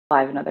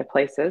Live in other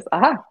places.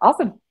 Aha,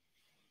 awesome.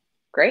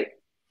 Great.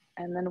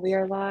 And then we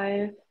are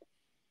live.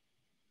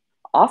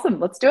 Awesome.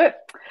 Let's do it.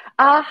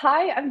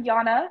 Hi, I'm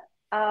Jana.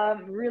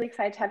 Really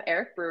excited to have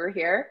Eric Brewer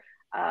here.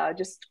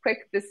 Just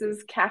quick, this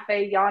is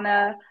Café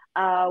Jana,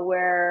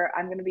 where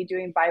I'm going to be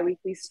doing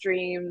bi-weekly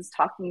streams,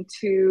 talking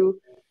to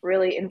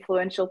really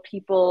influential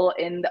people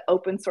in the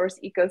open source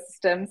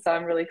ecosystem. So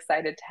I'm really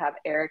excited to have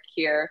Eric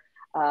here.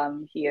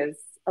 He is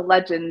a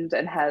legend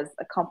and has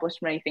accomplished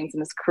many things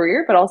in his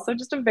career, but also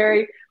just a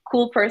very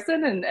cool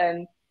person.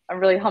 And I'm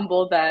really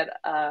humbled that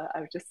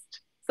I'm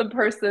just some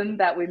person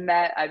that we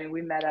met. I mean,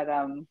 we met at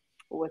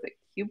what was it,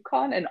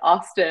 KubeCon in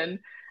Austin,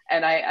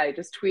 and I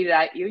just tweeted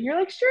at you, and you're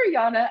like, "Sure,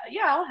 Jana,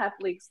 yeah, I'll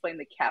happily explain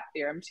the CAP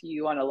theorem to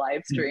you on a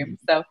live stream."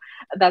 So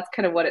that's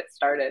kind of what it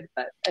started.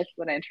 But if you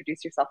want to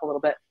introduce yourself a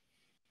little bit.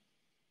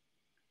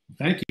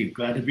 Thank you.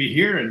 Glad to be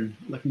here and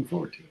looking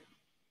forward to it.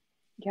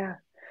 Yeah.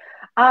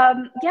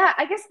 Yeah,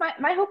 I guess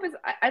my hope is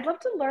I'd love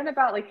to learn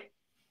about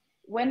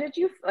when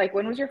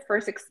was your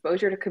first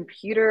exposure to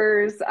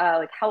computers?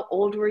 Like how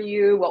old were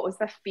you? What was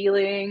the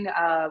feeling?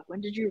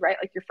 When did you write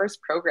like your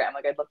first program?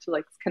 Like I'd love to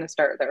like kind of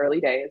start the early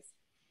days.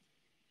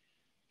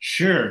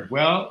 Sure.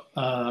 Well,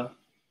 the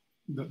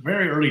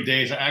very early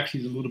days, I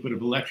actually did a little bit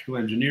of electrical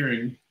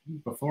engineering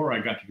before I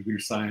got to computer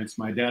science.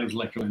 My dad was an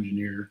electrical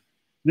engineer.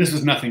 This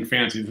was nothing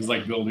fancy. This was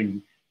like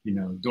building,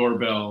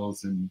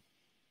 doorbells and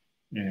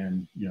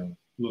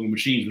little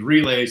machines with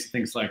relays,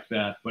 things like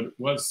that. But it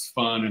was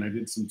fun, and I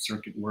did some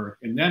circuit work.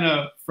 And then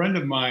a friend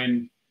of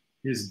mine,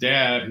 his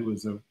dad, who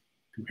was a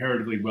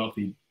comparatively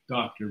wealthy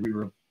doctor, we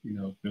were,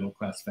 middle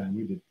class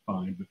family, we did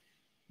fine, but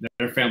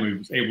their family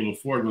was able to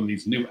afford one of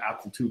these new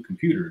Apple II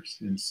computers.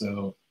 And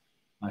so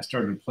I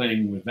started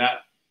playing with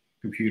that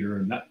computer,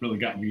 and that really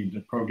got me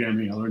into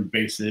programming. I learned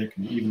BASIC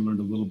and even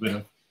learned a little bit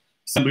of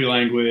assembly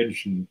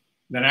language. And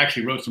then I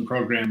actually wrote some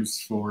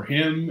programs for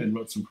him and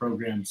wrote some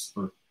programs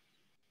for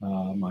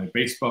my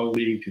baseball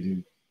league to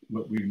do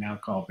what we now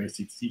call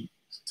basic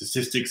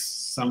statistics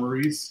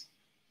summaries.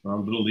 Our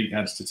little league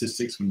had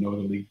statistics when no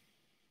other league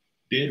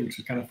did, which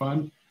was kind of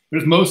fun. But it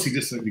was mostly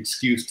just an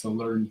excuse to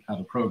learn how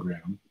to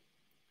program.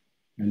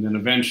 And then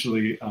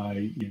eventually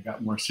I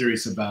got more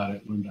serious about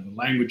it, learned other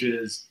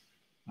languages.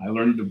 I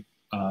learned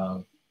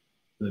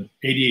the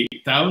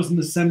 88,000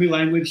 assembly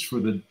language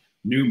for the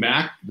new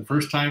Mac, the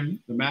first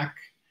time the Mac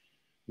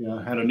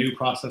had a new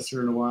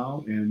processor in a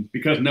while. And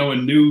because no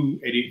one knew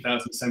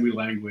 88,000 assembly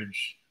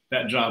language,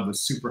 that job was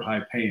super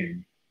high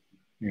paying.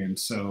 And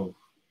so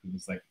it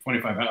was like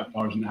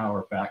 $25 an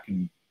hour back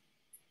in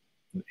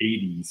the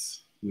 80s,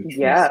 which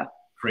was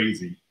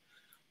crazy.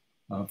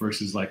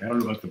 Versus like, I don't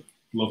know what the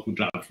local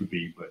jobs would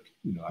be, but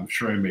I'm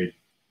sure I made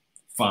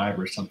 $5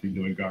 or something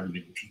doing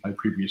gardening, which was my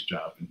previous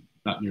job and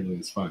not nearly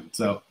as fun.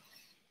 So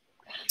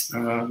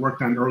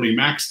worked on early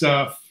Mac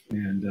stuff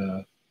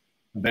and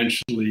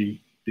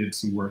eventually did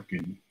some work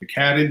in the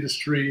CAD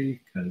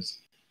industry because,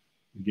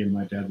 again,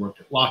 my dad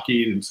worked at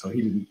Lockheed, and so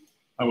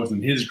I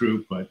wasn't in his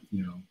group, but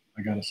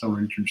I got a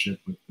summer internship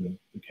with the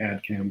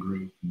CAD CAM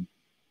group and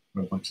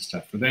wrote a bunch of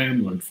stuff for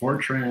them. Learned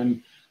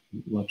Fortran,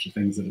 lots of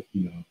things that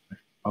I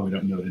probably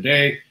don't know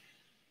today.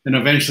 And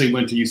eventually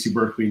went to UC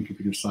Berkeley in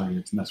computer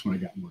science, and that's when I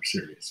got more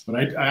serious. But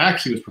I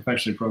actually was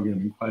professionally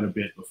programming quite a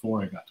bit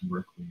before I got to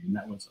Berkeley, and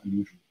that was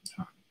unusual at the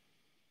time.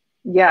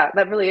 Yeah,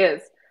 that really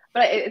is.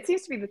 But it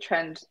seems to be the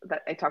trend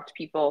that I talk to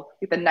people,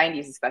 like the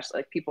 90s especially,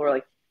 like people were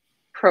like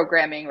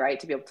programming, right,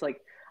 to be able to like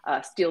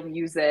steal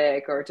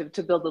music or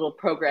to build little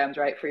programs,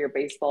 right, for your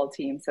baseball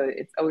team. So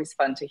it's always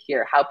fun to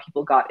hear how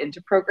people got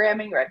into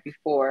programming right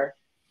before.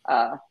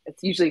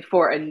 It's usually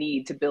for a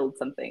need to build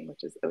something,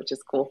 which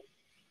is cool.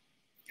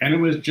 And it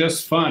was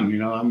just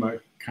fun. I'm a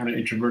kind of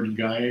introverted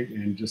guy,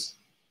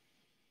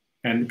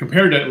 and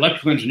compared to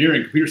electrical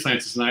engineering, computer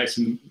science is nice,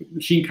 and the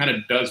machine kind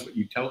of does what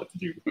you tell it to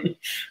do,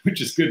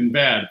 which is good and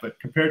bad. But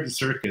compared to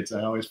circuits,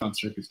 I always found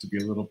circuits to be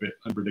a little bit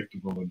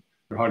unpredictable, and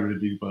they're harder to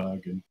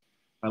debug. And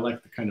I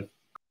like the kind of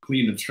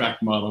clean,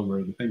 abstract model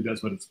where the thing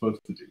does what it's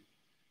supposed to do.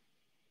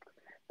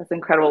 That's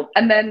incredible.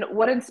 And then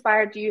what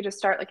inspired you to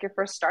start like your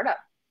first startup?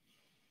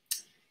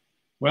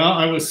 Well,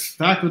 I was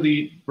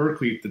faculty at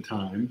Berkeley at the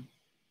time.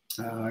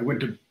 I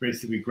went to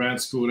basically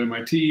grad school at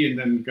MIT and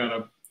then got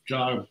a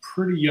job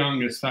pretty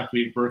young as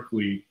faculty at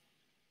Berkeley,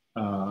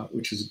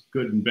 which is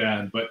good and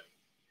bad. But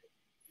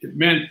it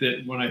meant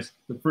that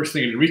the first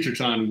thing I did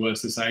research on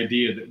was this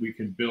idea that we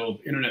could build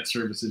internet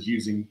services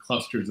using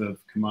clusters of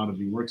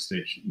commodity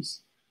workstations.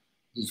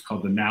 This is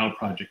called the NOW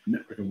project,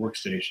 Network of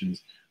Workstations.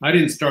 I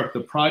didn't start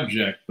the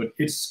project, but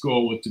its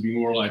goal was to be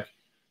more like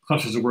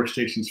clusters of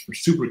workstations for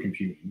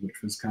supercomputing,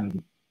 which was kind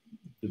of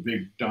the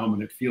big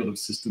dominant field of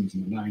systems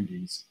in the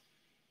 90s.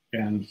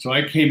 And so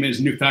I came in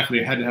as new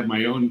faculty. I had to have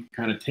my own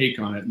kind of take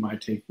on it. And my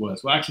take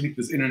was, well, I actually think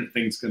this internet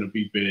thing is going to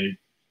be big.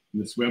 And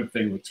this web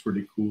thing looks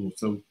pretty cool.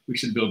 So we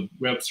should build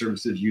web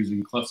services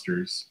using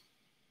clusters,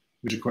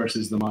 which of course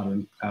is the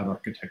modern cloud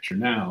architecture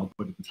now.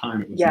 But at the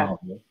time it was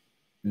novel.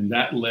 And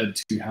that led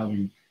to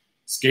having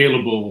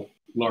scalable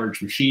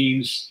large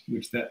machines,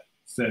 which that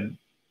said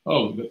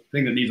oh, the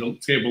thing that needs a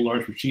scalable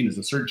large machine is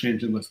a search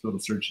engine. Let's build a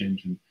search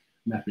engine.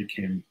 And that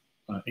became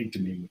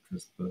Inktomy, which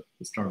was the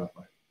startup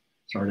I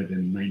started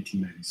in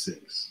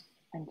 1996.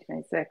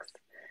 1996.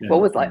 Yeah.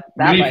 What was like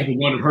that Many like?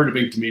 people wouldn't have heard of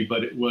Inktomy,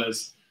 but it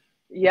was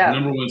the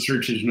number one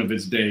search engine of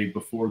its day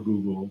before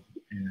Google.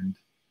 And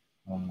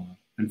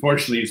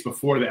unfortunately, it's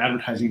before the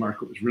advertising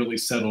market was really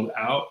settled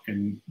out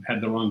and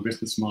had the wrong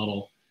business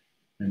model.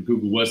 And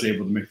Google was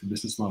able to make the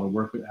business model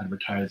work with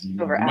advertising.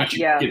 Much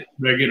get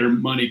regular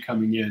money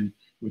coming in,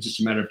 it was just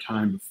a matter of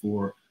time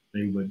before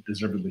they would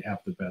deservedly have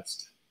the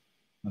best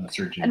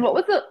search engine. And what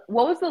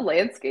was the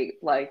landscape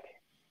like?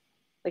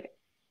 Like,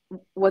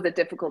 was it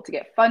difficult to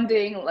get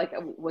funding? Like,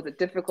 was it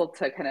difficult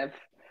to kind of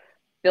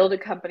build a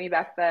company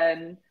back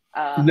then?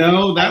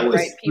 No, that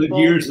was the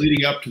years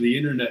leading up to the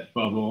internet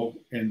bubble.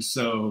 And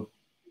so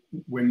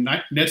when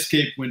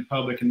Netscape went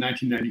public in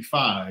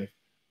 1995,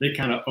 they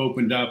kind of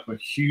opened up a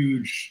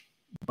huge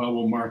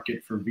bubble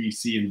market for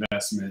VC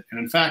investment. And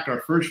in fact, our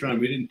first round,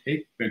 we didn't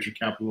take venture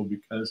capital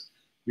because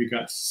we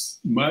got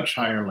much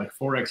higher, like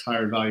 4x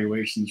higher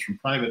valuations from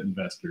private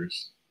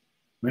investors.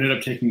 We ended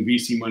up taking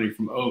VC money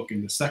from Oak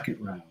in the second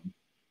round.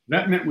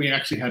 That meant we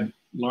actually had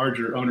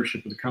larger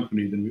ownership of the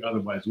company than we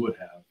otherwise would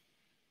have.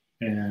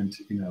 And,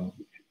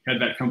 had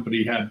that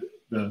company had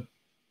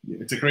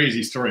it's a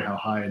crazy story how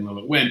high and low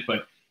it went,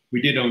 but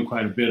we did own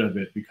quite a bit of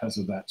it because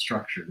of that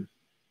structure.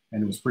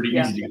 And it was pretty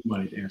easy to get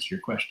money, to answer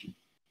your question.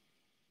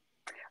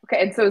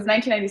 Okay, and so it was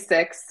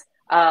 1996,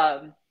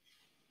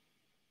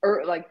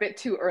 or like a bit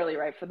too early,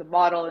 right, for the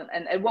model.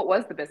 And what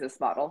was the business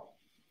model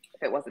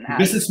if it wasn't ads?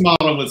 The business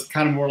model was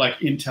kind of more like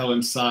Intel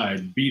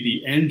Inside, be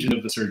the engine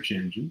of the search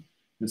engine.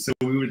 And so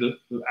we were the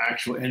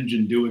actual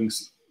engine doing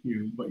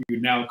what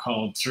you now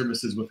call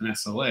services with an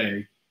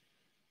SLA,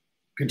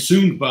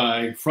 consumed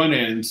by front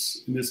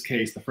ends. In this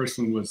case, the first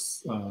one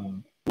was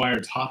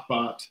Wired's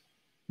Hotbot,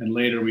 and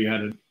later we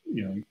added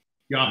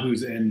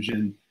Yahoo's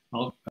engine,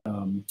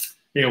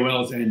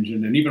 AOL's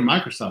engine, and even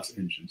Microsoft's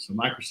engine. So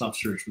Microsoft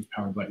Search was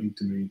powered by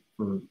Inktomy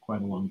for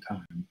quite a long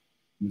time. And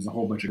there's a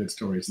whole bunch of good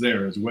stories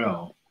there as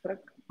well.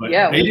 But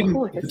they didn't,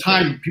 at the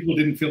time, people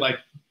didn't feel like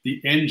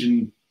the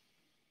engine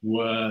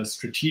was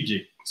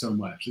strategic so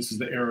much. This is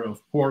the era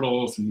of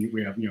portals, and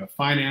we have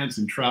finance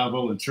and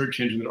travel and search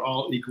engine that are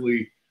all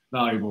equally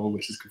valuable,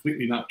 which is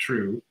completely not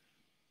true.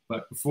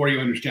 But before you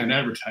understand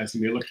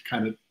advertising, they look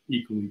kind of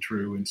equally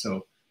true. And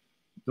so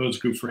those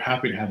groups were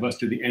happy to have us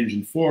do the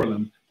engine for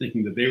them,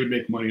 thinking that they would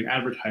make money in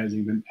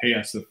advertising, then pay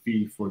us a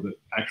fee for the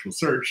actual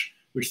search,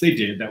 which they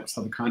did. That was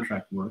how the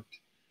contract worked.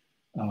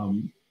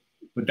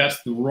 But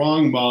that's the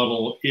wrong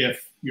model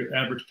if your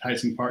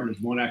advertising partners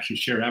won't actually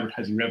share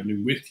advertising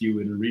revenue with you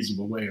in a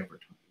reasonable way over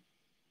time.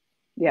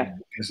 Yeah.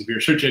 Because if you're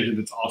a search engine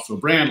that's also a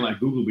brand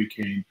like Google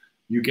became,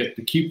 you get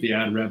to keep the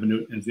ad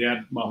revenue. As the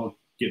ad model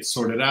gets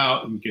sorted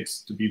out and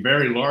gets to be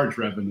very large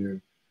revenue,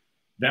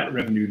 that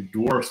revenue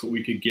dwarfs what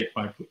we could get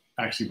by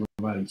actually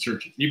providing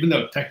searches, even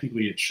though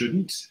technically it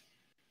shouldn't.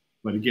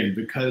 But again,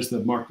 because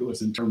the market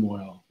was in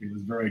turmoil, it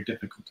was very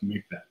difficult to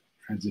make that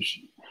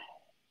transition.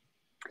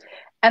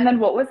 And then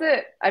what was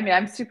it? I mean,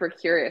 I'm super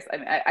curious. I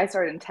mean, I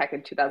started in tech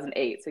in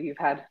 2008, so you've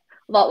had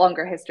a lot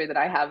longer history than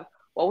I have.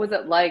 What was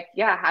it like?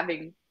 Yeah,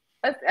 having,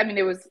 I mean,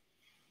 it was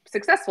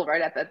successful,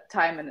 right, at that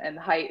time, and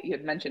the height, you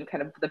had mentioned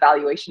kind of the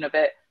valuation of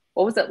it.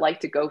 What was it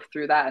like to go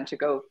through that and to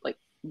go like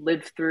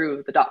live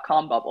through the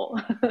 .com bubble?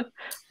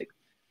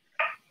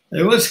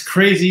 It was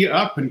crazy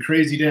up and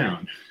crazy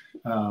down.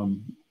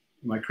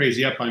 By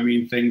crazy up, I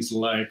mean things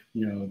like,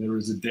 there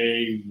was a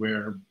day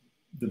where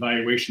the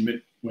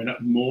valuation went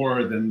up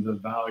more than the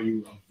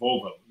value of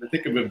Volvo. I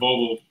think of it,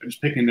 Volvo, I'm just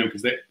picking them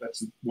because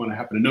that's one I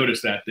happened to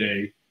notice that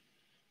day.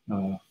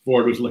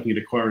 Ford was looking at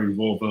acquiring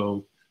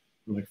Volvo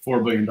for like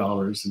 $4 billion.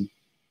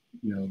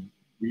 And,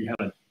 we had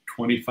a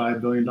 $25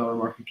 billion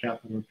market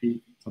cap at our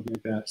peak, something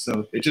like that.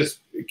 So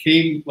it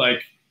came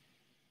like,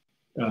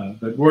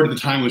 the word at the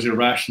time was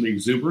irrationally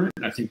exuberant.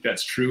 And I think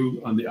that's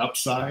true on the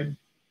upside.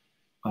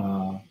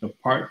 The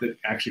part that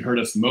actually hurt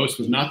us most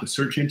was not the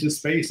search engine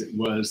space, it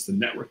was the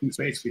networking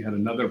space. We had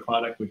another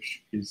product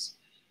which is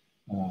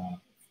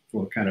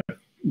for kind of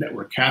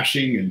network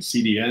caching and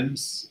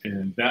CDNs,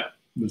 and that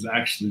was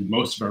actually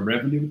most of our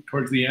revenue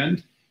towards the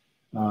end.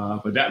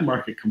 But that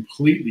market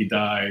completely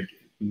died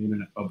when the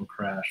internet bubble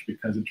crashed,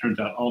 because it turns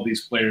out all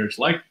these players,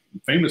 like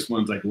famous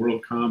ones like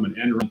WorldCom and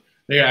Enron,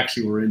 they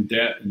actually were in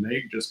debt and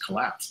they just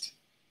collapsed.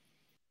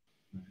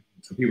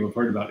 So people have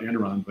heard about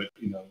Enron, but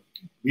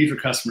these were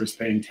customers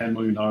paying $10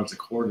 million a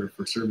quarter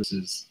for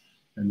services,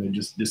 and they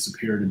just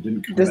disappeared and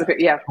didn't come back.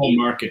 Yeah. The whole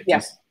market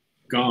just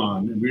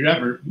gone, and we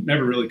never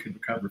really could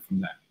recover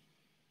from that.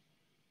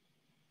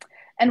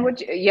 And way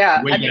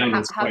down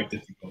was quite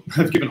difficult.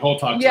 I've given whole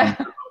talks on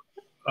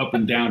up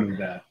and down of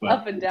that, but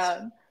up and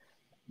down.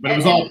 But it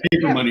was all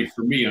paper money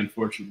for me,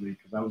 unfortunately,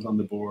 because I was on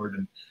the board.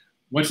 And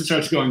once it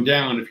starts going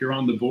down, if you're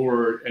on the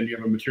board and you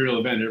have a material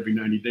event every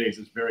 90 days,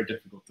 it's very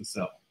difficult to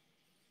sell.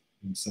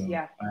 And so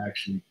I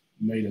actually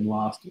made and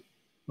lost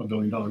 $1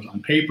 billion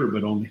on paper,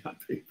 but only on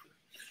paper.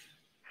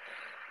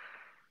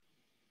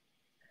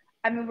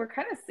 I mean, we're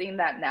kind of seeing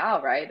that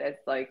now, right?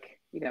 It's like,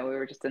 we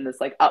were just in this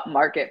like up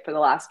market for the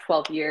last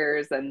 12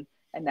 years, and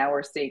now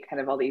we're seeing kind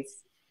of all these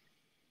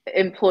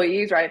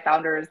employees, right?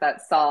 Founders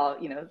that saw,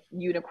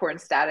 unicorn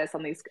status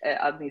on these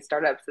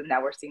startups, and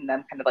now we're seeing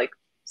them kind of like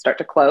start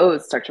to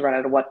close, start to run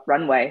out of what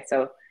runway.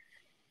 So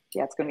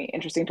yeah, it's going to be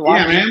interesting to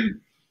Yeah, watch.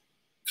 man.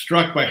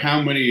 Struck by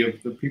how many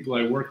of the people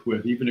I work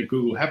with, even at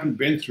Google, haven't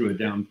been through a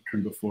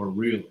downturn before,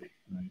 really.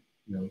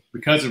 Right?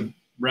 Because of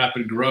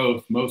rapid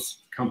growth,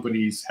 most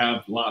companies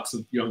have lots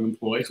of young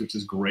employees, which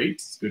is great.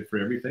 It's good for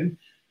everything.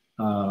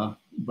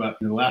 But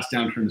the last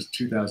downturn was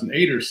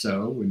 2008 or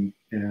so,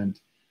 and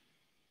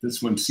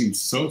this one seems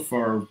so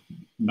far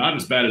not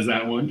as bad as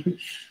that one.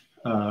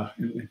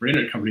 And for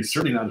internet companies,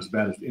 certainly not as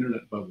bad as the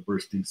internet bubble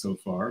bursting so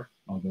far,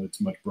 although it's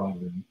much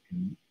broader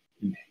in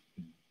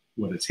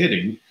what it's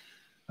hitting.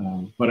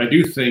 But I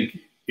do think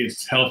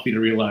it's healthy to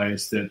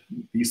realize that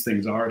these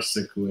things are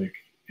cyclic,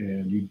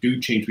 and you do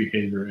change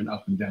behavior in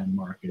up and down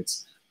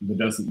markets.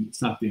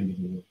 It's not the end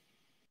of the world.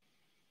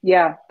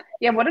 Yeah.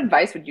 Yeah. What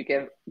advice would you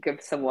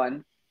give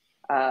someone,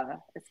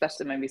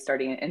 especially maybe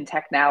starting in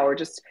tech now, or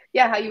just,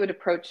 yeah, how you would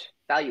approach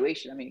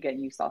valuation? I mean, again,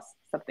 you saw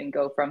something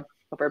go from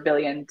over $1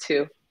 billion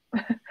to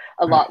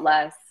a lot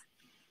less.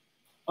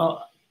 I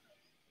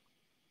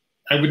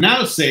would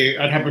now say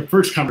I'd have a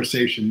first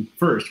conversation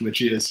first,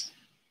 which is,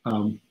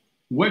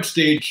 what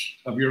stage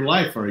of your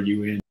life are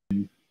you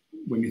in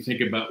when you think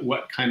about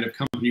what kind of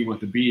company you want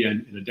to be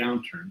in a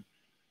downturn?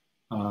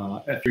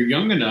 If you're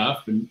young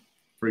enough and,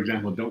 for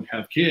example, don't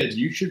have kids,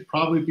 you should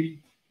probably be,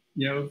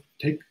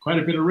 take quite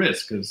a bit of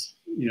risk, because,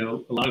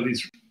 a lot of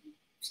these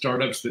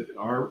startups that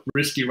are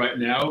risky right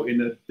now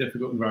in a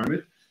difficult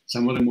environment,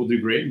 some of them will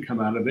do great and come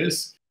out of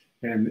this.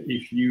 And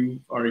if you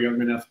are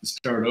young enough to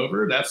start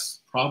over,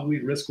 that's probably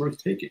a risk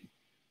worth taking,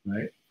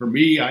 right? For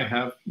me, I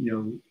have,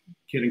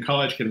 kid in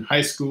college, kid in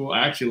high school.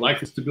 I actually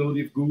like the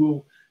stability of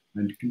Google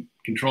and can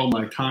control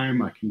my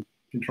time. I can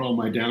control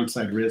my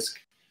downside risk.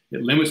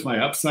 It limits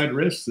my upside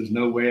risk. There's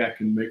no way I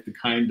can make the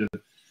kind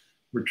of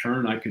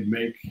return I could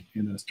make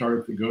in a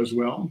startup that goes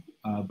well.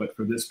 But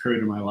for this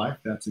period of my life,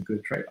 that's a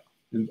good trade-off.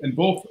 And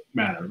both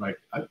matter, right?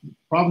 The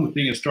problem with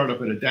being a startup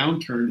at a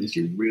downturn is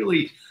you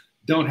really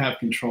don't have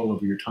control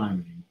over your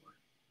time anymore.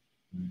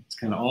 It's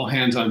kind of all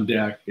hands on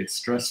deck. It's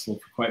stressful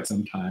for quite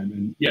some time.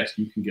 And yes,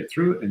 you can get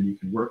through it and you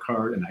can work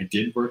hard. And I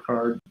did work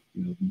hard,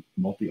 the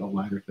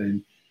multi-outlier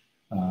thing.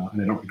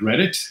 And I don't regret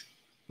it.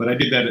 But I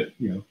did that at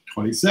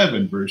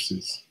 27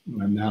 versus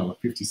I'm now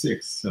at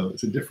 56. So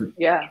it's a different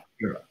era.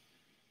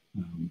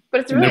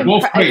 But it's really they're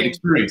both great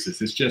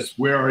experiences. It's just,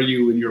 where are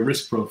you in your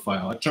risk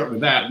profile? I'd start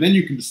with that. And then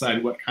you can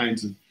decide what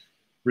kinds of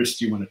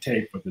risks you want to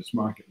take, whether it's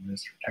market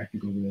risk or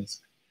technical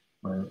risk.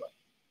 Or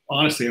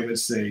honestly, I would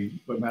say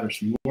what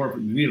matters more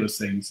than any of those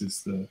things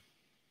is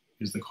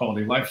the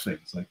quality of life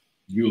things. Like,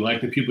 do you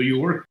like the people you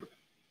work with?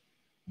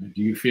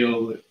 Do you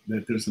feel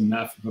that there's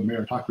enough of a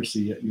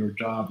meritocracy at your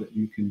job that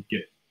you can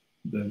get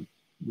the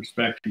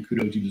respect and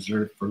kudos you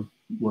deserve for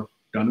work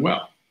done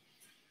well?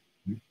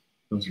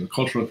 Those are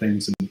cultural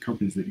things in the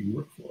companies that you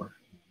work for.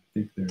 I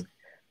think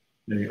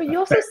they but you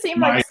also seem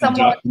like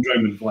someone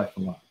enjoyment of life a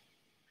lot.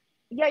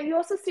 Yeah, you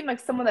also seem like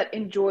someone that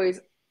enjoys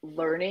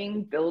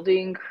learning,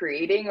 building,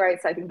 creating, right?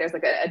 So I think there's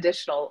like an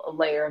additional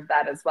layer of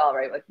that as well,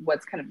 right? Like,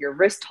 what's kind of your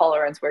risk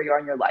tolerance where you are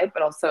in your life,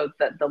 but also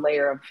the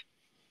layer of,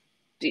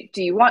 do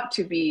you want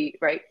to be,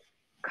 right,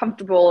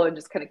 comfortable and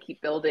just kind of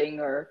keep building?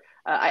 Or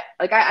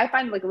I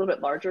find like a little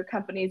bit larger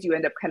companies, you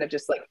end up kind of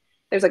just like,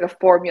 there's like a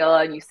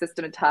formula and you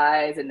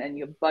systematize, and then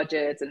you have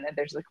budgets, and then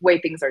there's like way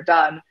things are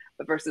done.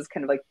 But versus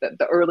kind of like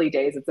the early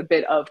days, it's a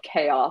bit of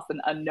chaos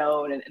and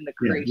unknown and the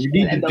creation. You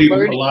need and to the do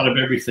learning. A lot of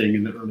everything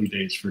in the early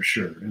days for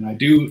sure. And I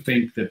do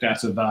think that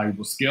that's a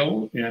valuable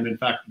skill. And in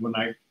fact, when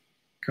I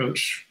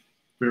coach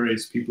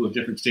various people at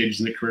different stages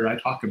in their career, I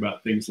talk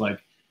about things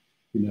like,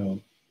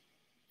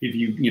 if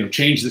you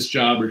change this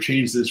job or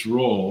change this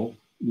role,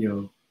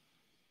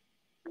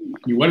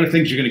 what are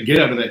things you're going to get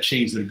out of that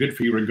change that are good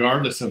for you,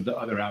 regardless of the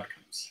other outcomes?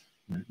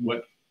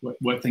 Right?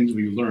 What things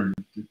will you learn,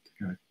 to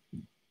kind of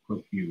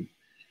quote you?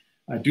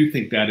 I do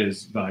think that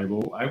is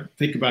valuable. I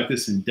think about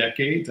this in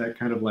decades. I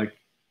kind of like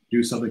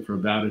do something for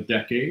about a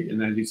decade,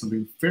 and then I do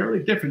something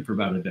fairly different for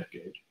about a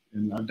decade.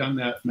 And I've done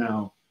that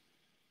now,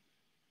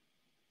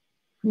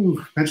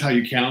 depends how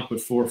you count, but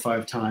 4 or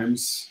 5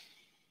 times.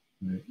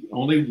 Right?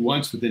 Only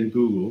once within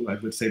Google. I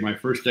would say my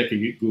first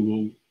decade at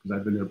Google, because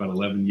I've been there about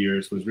 11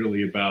 years, was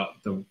really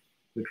about the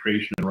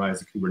creation and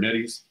rise of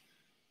Kubernetes.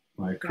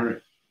 My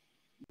current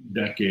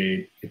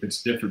decade, if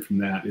it's different from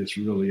that, is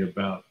really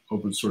about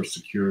open source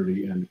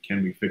security and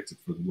can we fix it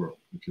for the world,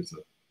 which is a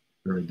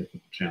very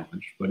difficult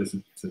challenge. But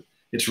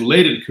it's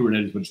related to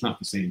Kubernetes, but it's not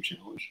the same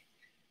challenge.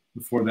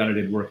 Before that, I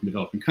did work in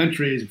developing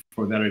countries.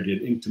 Before that, I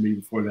did Inktomi.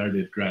 Before that, I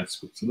did grad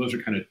school. So those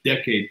are kind of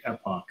decade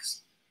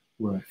epochs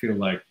where I feel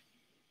like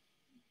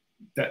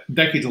that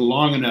decades are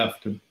long enough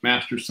to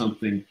master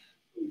something,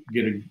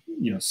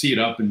 see it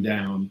up and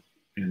down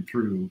and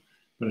through,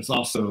 but it's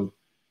also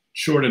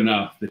short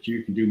enough that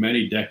you can do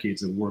many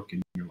decades of work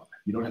in your life.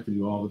 You don't have to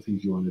do all the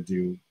things you want to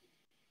do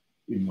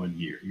in 1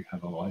 year. You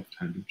have a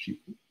lifetime to achieve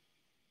it.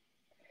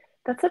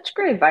 That's such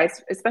great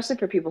advice, especially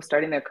for people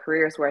starting their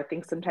careers, where I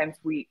think sometimes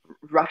we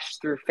rush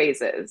through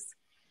phases,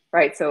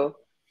 right? So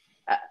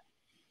uh,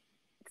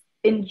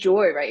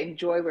 enjoy, right?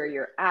 Enjoy where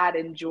you're at.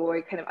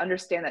 Enjoy, kind of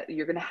understand that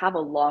you're going to have a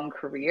long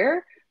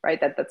career, right?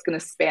 That's going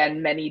to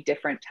span many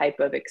different type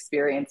of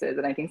experiences.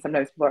 And I think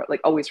sometimes people are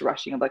like always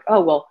rushing of like,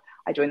 oh, well,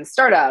 I joined the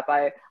startup.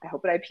 I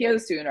hope it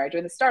IPO soon, or I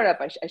joined the startup.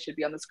 I should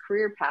be on this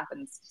career path.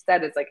 And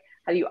instead, it's like,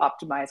 how do you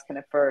optimize kind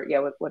of for,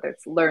 yeah, whether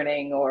it's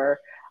learning or,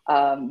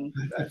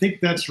 I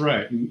think that's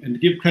right. And to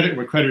give credit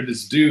where credit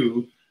is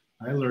due,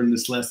 I learned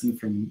this lesson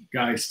from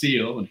Guy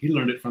Steele, and he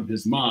learned it from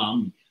his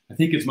mom. I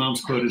think his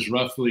mom's quote is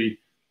roughly,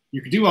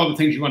 you can do all the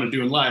things you want to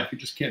do in life, you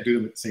just can't do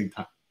them at the same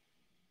time.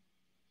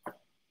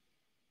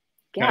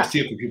 yeah. Guy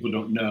Steele, for people who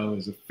don't know,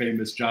 is a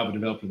famous Java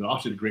developer that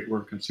also did great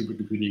work on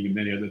supercomputing and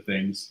many other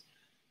things.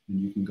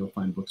 And you can go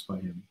find books by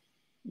him.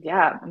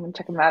 Yeah, I'm gonna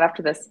check them out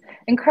after this.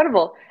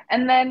 Incredible.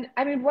 And then,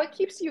 I mean, what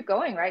keeps you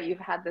going, right? You've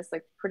had this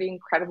like pretty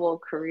incredible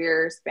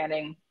career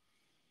spanning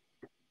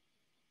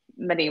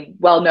many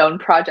well-known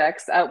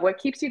projects. What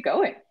keeps you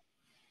going?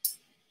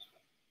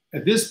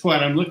 At this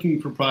point, I'm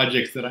looking for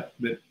projects that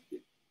if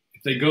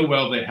they go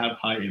well, they have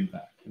high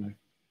impact.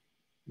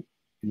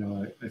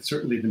 And I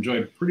certainly have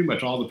enjoyed pretty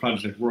much all the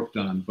projects I've worked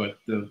on, but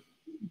the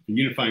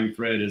unifying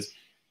thread is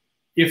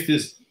if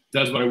this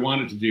does what I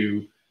want it to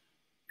do,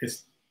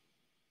 it's,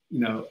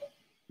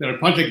 that a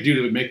project to do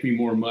that would make me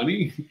more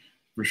money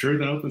for sure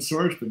than open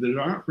source, but there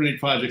aren't really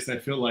projects I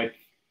feel like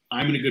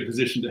I'm in a good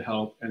position to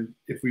help. And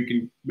if we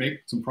can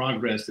make some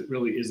progress, it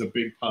really is a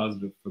big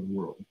positive for the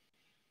world.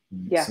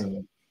 Yeah.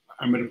 So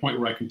I'm at a point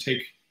where I can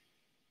take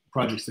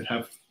projects that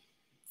have,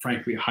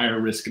 frankly,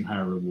 higher risk and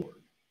higher reward.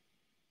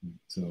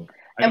 So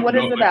I don't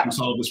know if I can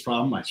solve this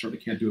problem. I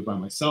certainly can't do it by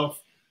myself.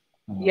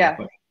 Yeah.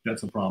 But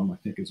that's a problem I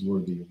think is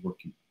worthy of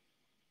working.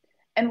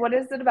 And what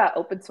is it about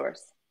open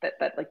source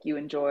that like you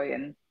enjoy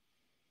and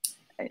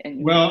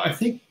Well, I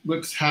think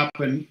what's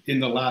happened in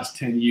the last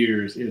 10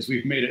 years is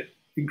we've made it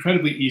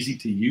incredibly easy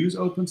to use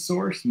open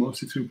source,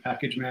 mostly through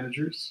package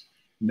managers.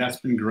 And that's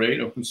been great.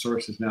 Open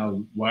source is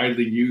now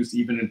widely used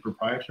even in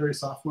proprietary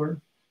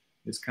software.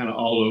 It's kind of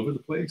all over the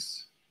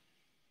place.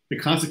 The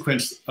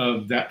consequence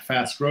of that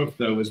fast growth,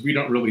 though, is we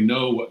don't really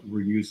know what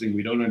we're using.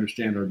 We don't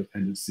understand our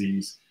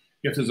dependencies.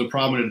 If there's a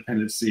problem in a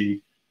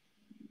dependency,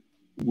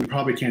 we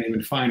probably can't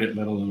even find it,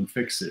 let alone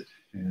fix it.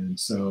 And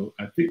so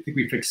I think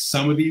we fixed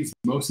some of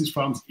most of these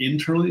problems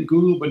internally at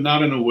Google, but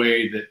not in a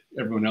way that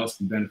everyone else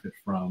can benefit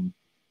from.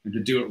 And to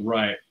do it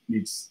right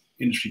needs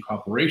industry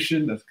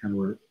cooperation. That's kind of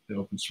where the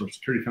Open Source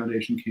Security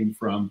Foundation came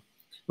from,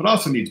 but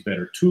also needs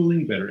better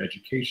tooling, better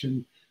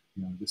education.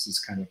 This is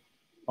kind of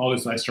all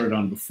this I started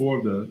on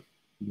before the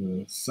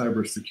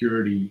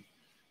cybersecurity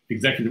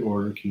executive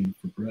order came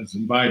from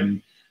President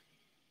Biden.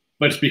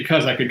 But it's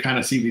because I could kind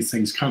of see these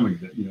things coming,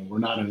 that we're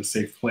not in a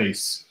safe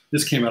place.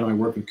 This came out of my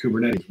work with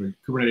Kubernetes, where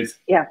Kubernetes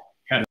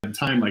had at the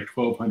time like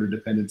 1,200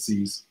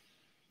 dependencies.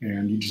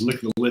 And you just look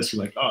at the list,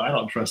 you're like, oh, I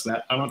don't trust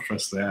that. I don't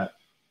trust that.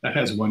 That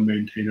has one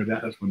maintainer.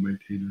 That has one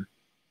maintainer.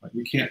 Like,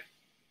 we can't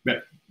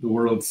bet the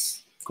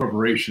world's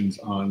corporations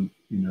on,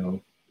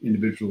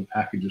 individual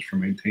packages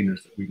from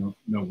maintainers that we don't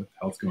know what the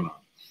hell's going on.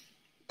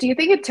 Do you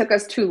think it took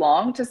us too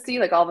long to see,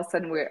 like, all of a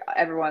sudden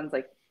everyone's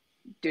like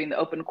doing the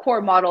open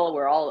core model,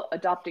 we're all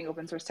adopting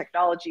open source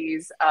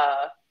technologies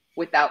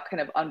without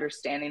kind of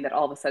understanding that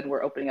all of a sudden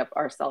we're opening up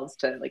ourselves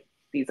to like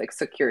these like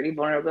security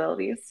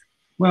vulnerabilities?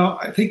 Well,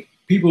 I think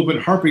people have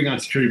been harping on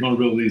security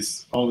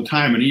vulnerabilities all the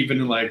time. And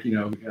even like, we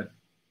had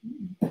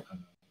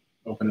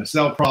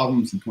OpenSL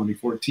problems in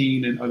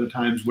 2014 and other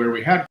times where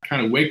we had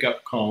kind of wake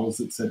up calls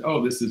that said,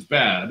 oh, this is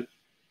bad.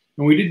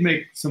 And we did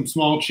make some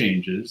small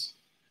changes.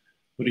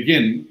 But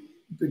again,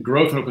 the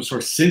growth in open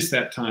source since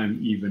that time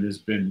even has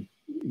been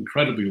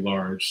incredibly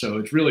large. So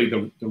it's really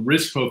the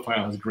risk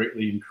profile has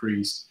greatly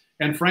increased.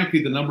 And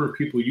frankly, the number of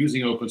people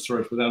using open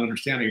source without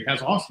understanding it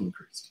has also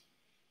increased.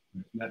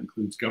 And that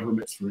includes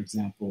governments, for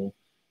example,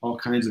 all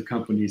kinds of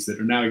companies that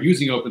are now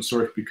using open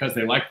source because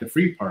they like the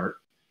free part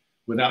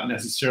without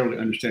necessarily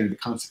understanding the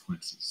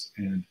consequences.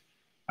 And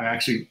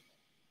the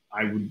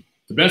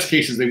best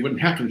case is they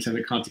wouldn't have to understand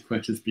the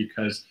consequences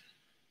because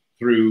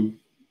through,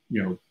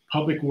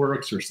 public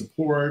works or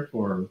support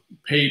or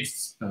paid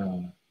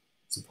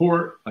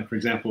support, like for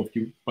example, if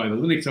you buy the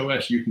Linux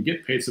OS, you can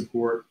get paid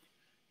support,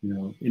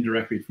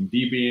 indirectly from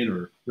Debian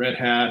or Red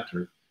Hat,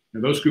 or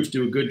those groups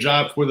do a good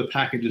job for the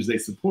packages they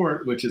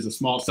support, which is a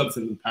small subset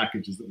of the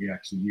packages that we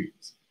actually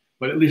use.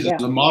 But at least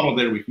there's a model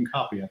there we can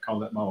copy. I call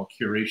that model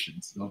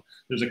curation. So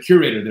there's a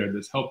curator there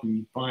that's helping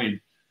you find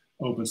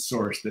open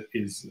source that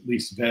is at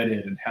least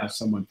vetted and has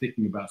someone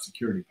thinking about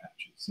security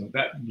patches. So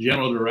that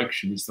general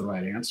direction is the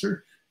right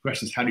answer. The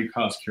question is, how do you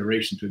cause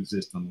curation to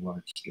exist on a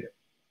large scale?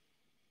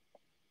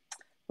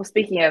 Well,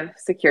 speaking of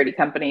security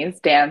companies,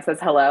 Dan says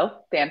hello.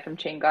 Dan from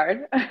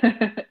ChainGuard.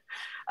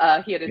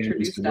 He had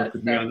introduced us. Worked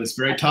with me on this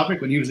very topic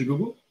when he was at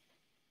Google.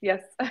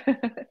 Yes.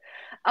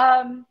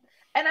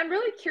 And I'm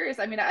really curious.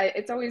 I mean,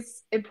 it's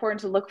always important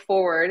to look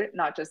forward,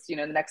 not just, the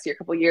next year,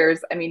 couple of years.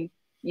 I mean,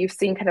 you've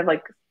seen kind of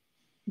like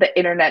the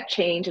internet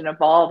change and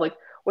evolve. Like,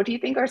 what do you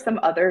think are some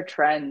other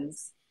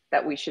trends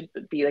that we should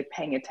be like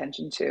paying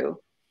attention to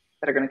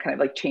that are going to kind of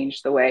like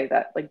change the way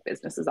that like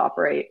businesses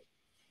operate?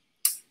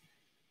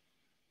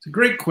 It's a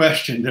great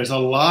question. There's a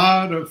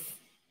lot of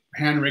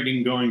hand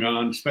wringing going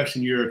on,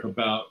 especially in Europe,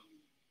 about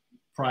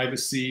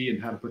privacy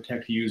and how to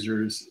protect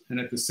users. And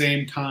at the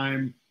same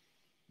time,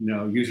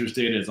 users'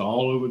 data is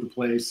all over the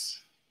place.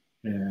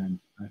 And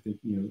I think,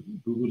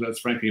 Google does,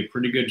 frankly, a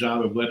pretty good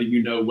job of letting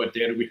you know what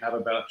data we have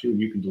about you, and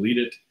you can delete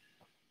it.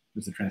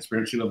 There's a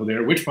transparency level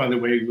there, which, by the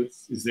way,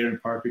 is there in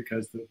part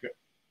because the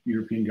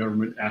European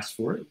government asked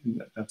for it.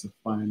 And that's a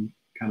fine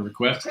kind of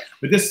request.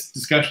 But this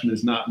discussion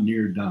is not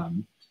near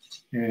done.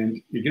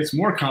 And it gets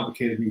more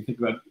complicated when you think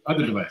about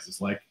other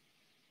devices, like,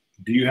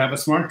 do you have a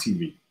smart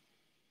TV?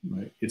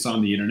 Right? It's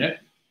on the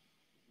internet.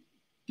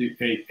 Do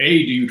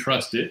you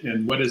trust it?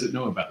 And what does it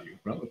know about you?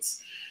 Well,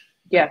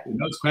 it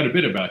knows quite a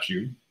bit about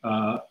you.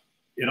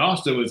 It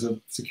also is a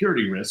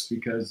security risk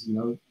because,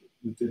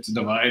 it's a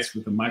device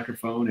with a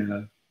microphone and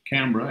a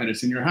camera, and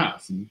it's in your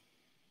house, and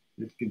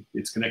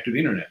it's connected to the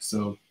internet.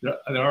 So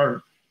there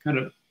are kind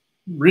of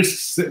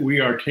risks that we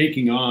are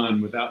taking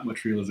on without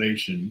much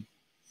realization.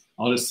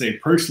 I'll just say,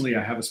 personally,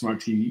 I have a smart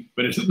TV,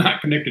 but it's not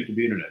connected to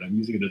the internet. I'm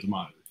using it as a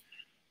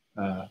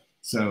monitor.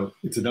 So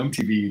it's a dumb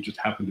TV. It just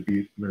happened to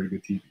be a very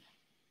good TV.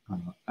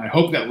 I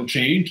hope that will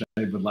change.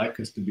 I would like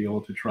us to be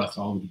able to trust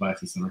all the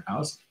devices in our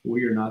house, but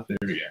we are not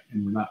there yet,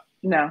 and we're not.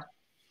 No.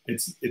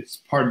 It's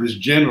part of this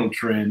general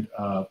trend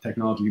of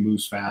technology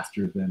moves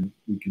faster than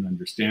we can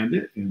understand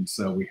it, and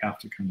so we have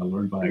to kind of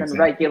learn by example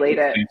regulate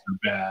it. Things are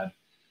bad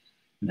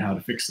and how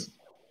to fix them.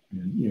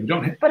 And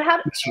don't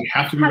necessarily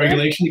have to be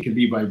regulation. It can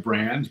be by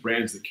brands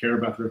that care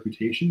about their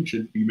reputation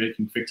should be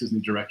making fixes in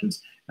these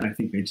directions, and I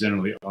think they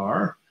generally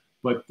are.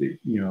 But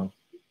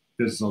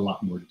there's a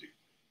lot more to do.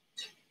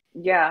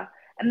 Yeah.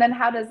 And then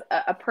how does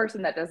a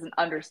person that doesn't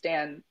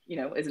understand,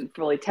 isn't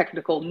fully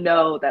technical,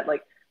 know that,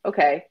 like,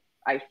 okay,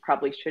 I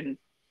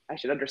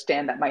should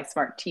understand that my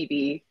smart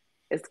TV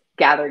is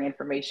gathering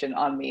information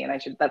on me,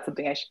 and that's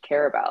something I should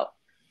care about?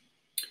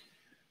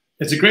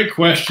 It's a great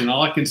question.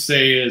 All I can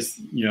say is,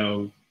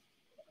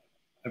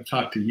 I've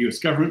talked to U.S.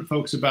 government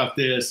folks about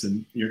this,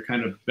 and your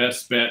kind of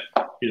best bet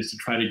is to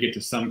try to get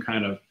to some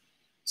kind of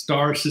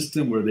star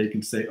system where they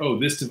can say, oh,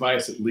 this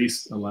device at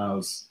least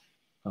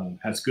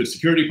has good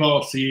security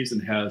policies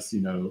and has,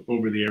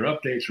 over-the-air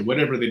updates or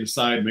whatever they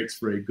decide makes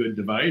for a good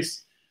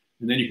device.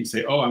 And then you can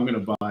say, oh, I'm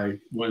going to buy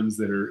ones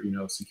that are,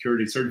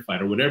 security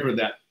certified or whatever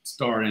that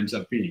star ends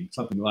up being,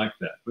 something like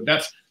that. But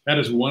that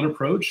is one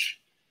approach.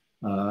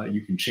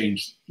 You can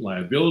change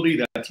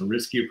liability. That's a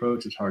risky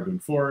approach. It's hard to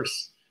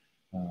enforce.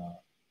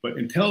 But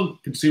until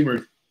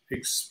consumers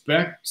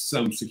expect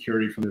some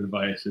security from the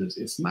devices,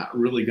 it's not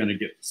really going to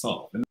get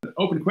solved. And the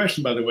open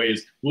question, by the way,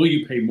 is, will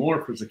you pay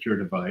more for a secure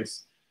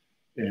device?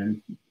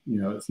 And,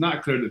 it's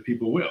not clear that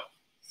people will.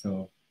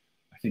 So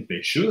I think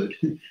they should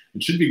and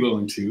should be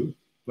willing to,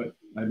 but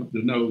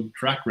there's no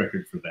track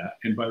record for that.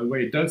 And by the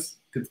way, it does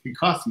typically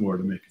cost more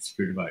to make a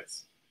secure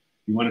device.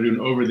 If you want to do an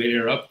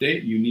over-the-air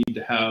update, you need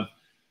to have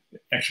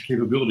extra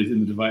capabilities in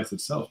the device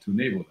itself to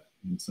enable that.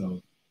 And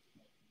so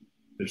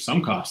there's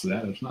some cost to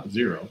that. It's not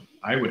zero.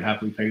 I would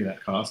happily pay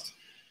that cost,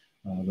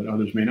 but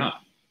others may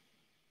not.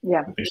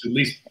 Yeah. But they should at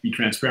least be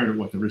transparent of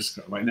what the risks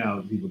are. Right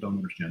now, people don't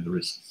understand the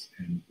risks,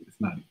 and it's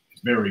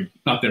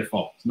not their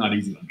fault. It's not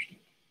easy to understand.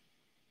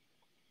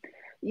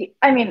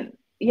 I mean,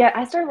 yeah,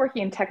 I started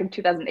working in tech in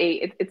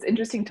 2008. It's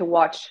interesting to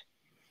watch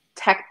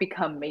tech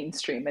become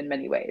mainstream in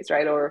many ways,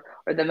 right? Or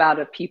the amount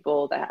of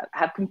people that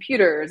have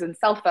computers and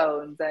cell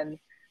phones, and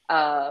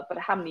but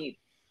how many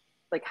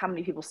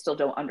people still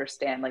don't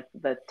understand like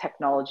the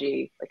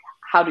technology, like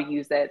how to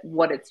use it,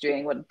 what it's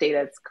doing, what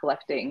data it's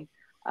collecting.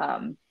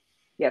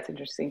 Yeah, it's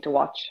interesting to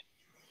watch.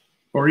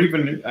 Or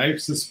even, I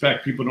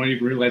suspect people don't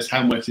even realize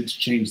how much it's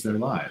changed their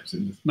lives.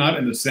 And it's not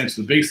in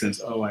the big sense,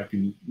 oh, I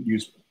can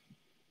use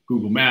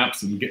Google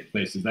Maps and get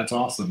places. That's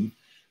awesome.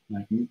 And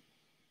I can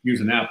use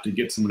an app to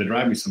get someone to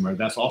drive me somewhere.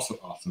 That's also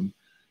awesome.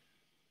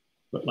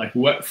 But like,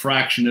 what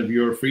fraction of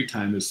your free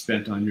time is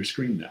spent on your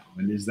screen now?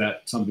 And is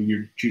that something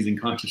you're choosing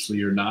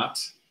consciously or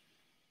not?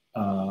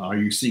 Are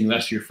you seeing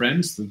less of your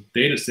friends? The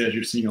data says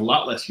you're seeing a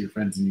lot less of your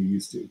friends than you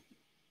used to,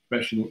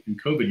 especially in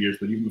COVID years.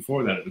 But even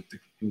before that, it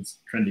was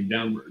trending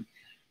downward.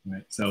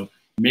 Right? So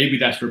maybe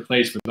that's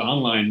replaced with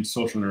online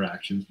social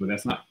interactions, but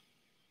that's not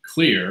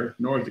clear,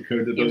 nor is it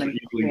clear that those are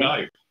equally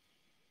valuable.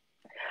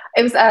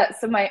 It was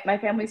so my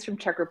family's from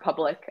Czech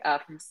Republic,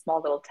 from a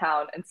small little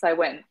town, and so I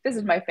went and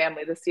visited my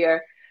family this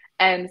year,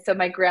 and so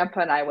my grandpa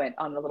and I went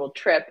on a little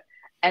trip,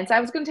 and so I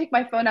was going to take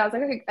my phone. I was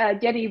like, okay,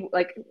 Yeti,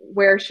 like,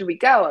 where should we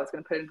go? I was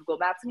going to put it in Google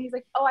Maps, and he's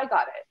like, oh, I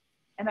got it,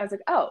 and I was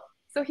like, oh.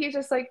 So he's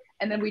just like,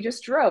 and then we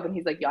just drove, and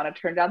he's like, Jana,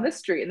 turn down this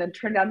street, and then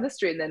turn down this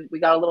street, and then we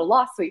got a little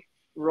lost, so we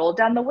rolled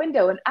down the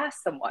window and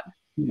asked someone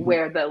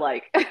where the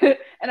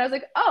and I was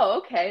like, oh,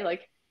 okay,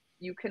 like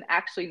you can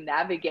actually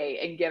navigate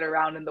and get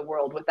around in the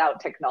world without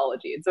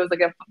technology. And so it's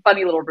like a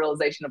funny little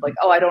realization of like,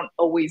 oh, I don't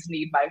always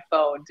need my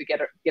phone to get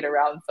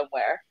around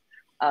somewhere.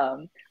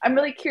 I'm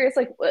really curious,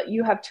 like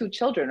you have two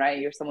children, right?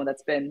 You're someone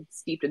that's been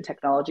steeped in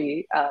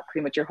technology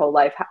pretty much your whole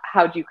life.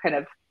 How do you kind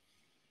of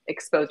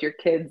expose your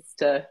kids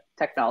to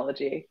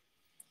technology?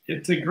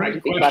 It's a And how do you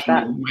great think about question,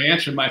 that? and my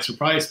answer might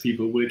surprise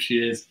people, which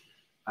is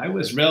I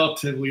was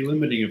relatively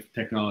limiting of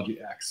technology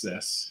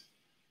access.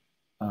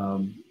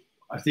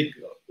 I think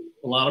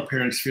a lot of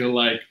parents feel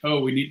like,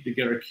 oh, we need to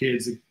get our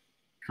kids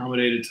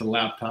accommodated to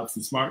laptops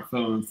and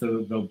smartphones so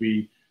that they'll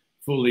be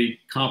fully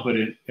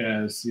competent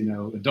as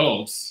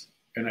adults.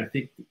 And I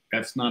think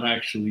that's not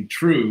actually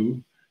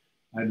true.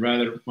 I'd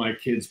rather my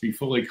kids be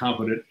fully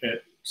competent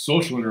at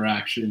social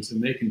interactions,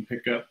 and they can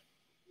pick up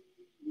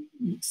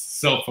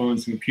cell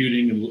phones,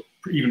 computing, and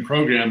even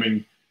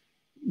programming,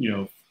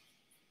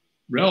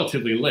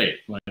 relatively late.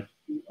 Like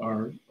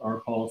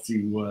our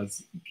policy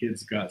was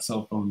kids got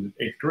cell phones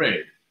in 8th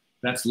grade.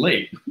 That's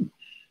late.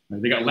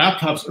 They got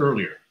laptops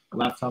earlier,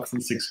 laptops in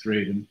 6th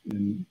grade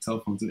and cell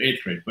phones in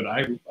 8th grade. But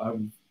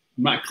I'm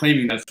not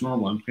claiming that's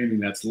normal. I'm claiming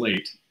that's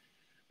late,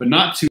 but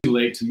not too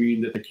late to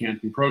mean that they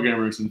can't be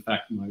programmers. In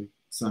fact, my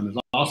son is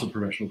also a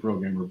professional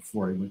programmer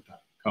before he went to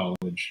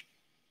college.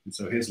 And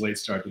so his late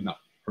start did not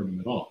hurt him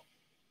at all.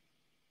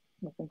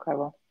 That's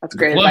incredible. That's The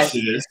great plus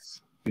advice.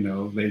 is,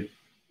 they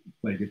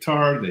play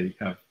guitar, they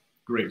have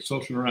great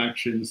social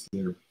interactions, they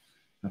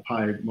have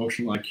high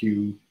emotional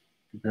IQ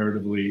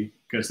comparatively,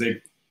 because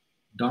they've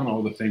done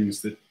all the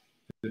things that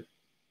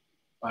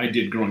I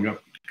did growing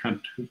up, kind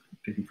of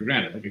taken for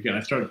granted. Like again, I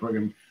started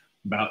programming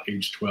about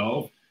age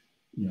 12.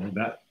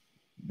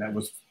 That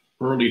was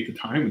early at the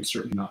time and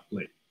certainly not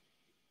late.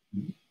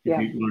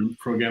 If you learn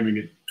programming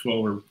at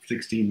 12 or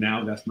 16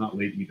 now, that's not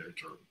late either.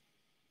 It's early.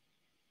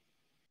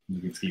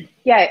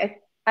 Yeah,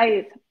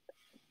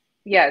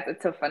 yeah,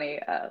 it's so funny.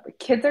 The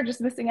kids are just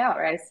missing out,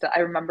 right? I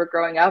remember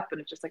growing up, and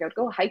it's just like I would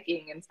go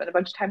hiking and spend a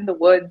bunch of time in the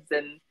woods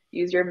and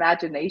use your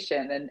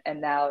imagination,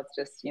 and now it's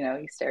just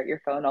you stare at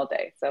your phone all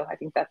day. So I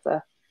think that's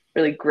a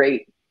really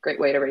great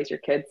way to raise your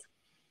kids.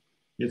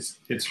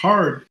 It's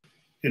hard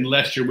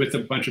unless you're with a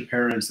bunch of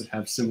parents that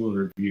have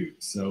similar views.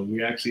 So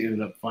we actually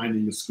ended up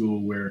finding a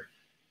school where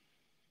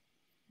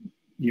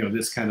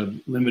this kind of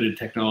limited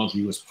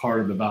technology was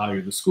part of the value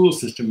of the school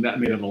system. That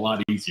made it a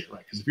lot easier,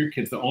 right? Because if your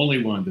kid's the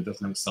only one that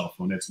doesn't have a cell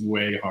phone, it's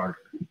way harder.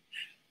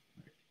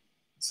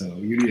 So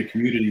you need a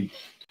community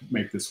to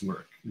make this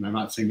work. And I'm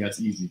not saying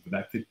that's easy, but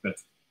I think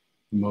that's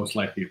the most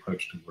likely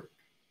approach to work.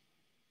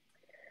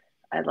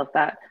 I love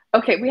that.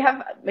 Okay, we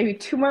have maybe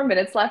 2 more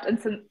minutes left. And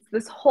since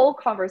this whole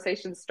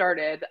conversation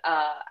started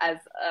as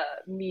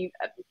me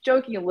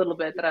joking a little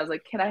bit that I was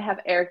like, can I have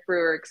Eric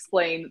Brewer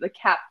explain the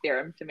CAP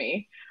theorem to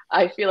me?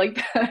 I feel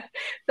like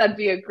that'd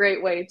be a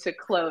great way to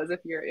close if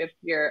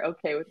you're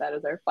okay with that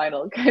as our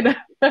final kind of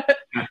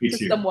Happy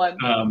to. someone.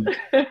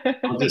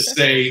 I'll just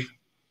say,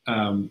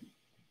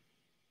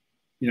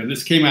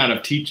 this came out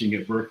of teaching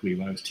at Berkeley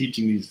when I was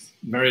teaching these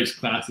various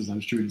classes on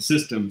distributed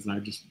systems, and I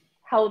just.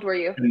 How old were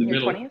you? In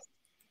your 20s?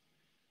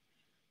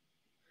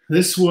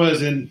 This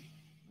was I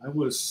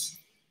was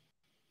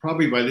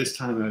probably by this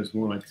time I was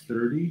more like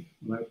 30.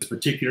 This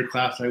particular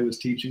class I was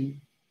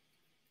teaching,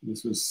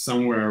 this was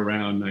somewhere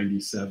around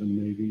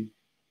 97, maybe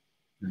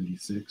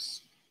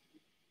 96.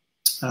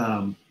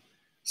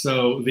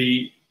 So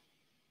the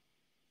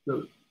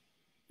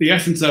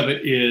essence of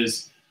it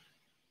is,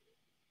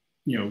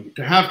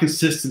 to have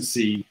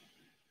consistency,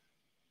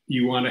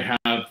 you want to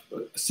have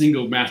a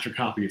single master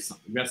copy of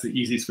something. That's the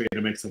easiest way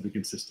to make something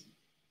consistent.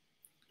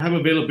 To have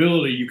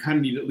availability, you kind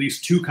of need at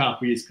least 2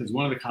 copies because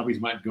one of the copies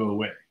might go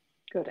away.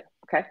 Good.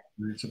 Okay.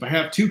 So if I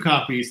have 2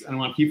 copies and I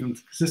want to keep them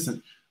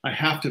consistent, I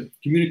have to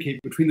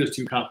communicate between those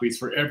 2 copies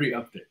for every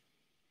update.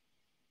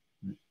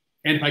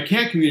 And if I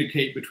can't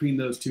communicate between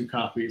those 2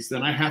 copies,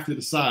 then I have to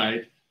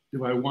decide,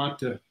 do I want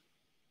to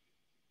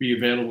be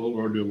available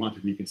or do I want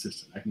to be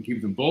consistent? I can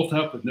keep them both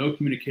up with no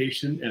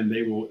communication and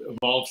they will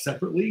evolve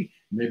separately.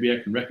 Maybe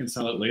I can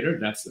reconcile it later.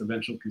 That's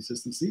eventual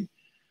consistency.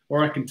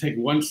 Or I can take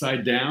one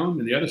side down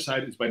and the other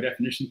side is by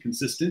definition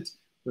consistent,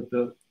 but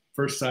the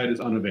first side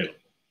is unavailable.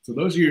 So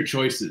those are your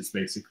choices,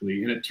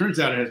 basically. And it turns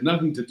out it has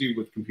nothing to do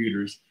with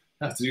computers.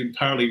 It has to do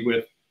entirely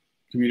with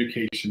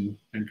communication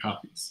and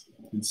copies.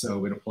 And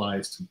so it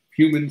applies to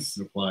humans.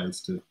 It applies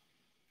to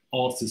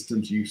all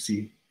systems. You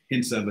see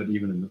hints of it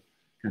even in the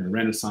kind of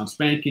Renaissance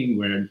banking,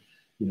 where,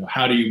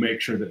 how do you make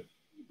sure that,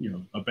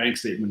 a bank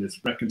statement is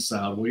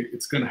reconciled? Well,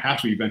 it's going to have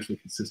to be eventually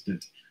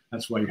consistent.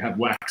 That's why you have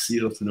wax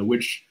seals to know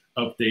which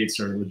updates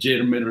are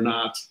legitimate or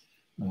not.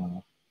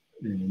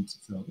 And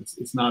so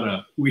it's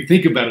not we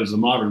think about it as a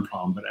modern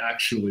problem, but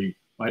actually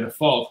by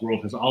default, the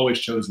world has always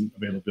chosen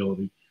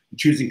availability. And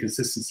choosing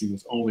consistency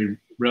was only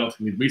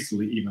relatively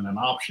recently even an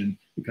option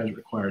because it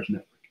requires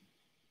networking.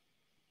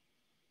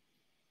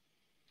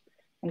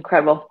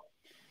 Incredible.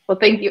 Well,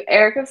 thank you,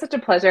 Eric. It was such a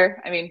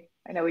pleasure. I mean,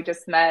 I know we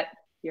just met.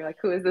 You're like,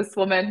 who is this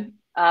woman?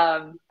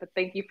 But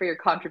thank you for your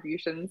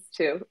contributions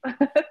to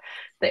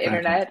the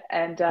internet.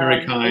 And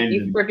very kind. Thank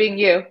you for being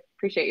you.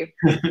 Appreciate you.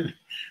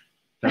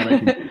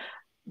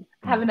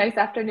 Have a nice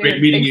afternoon.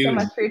 Great meeting Thanks you. so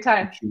much for your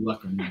time. Good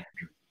luck on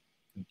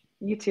you.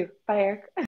 You too. Bye, Eric.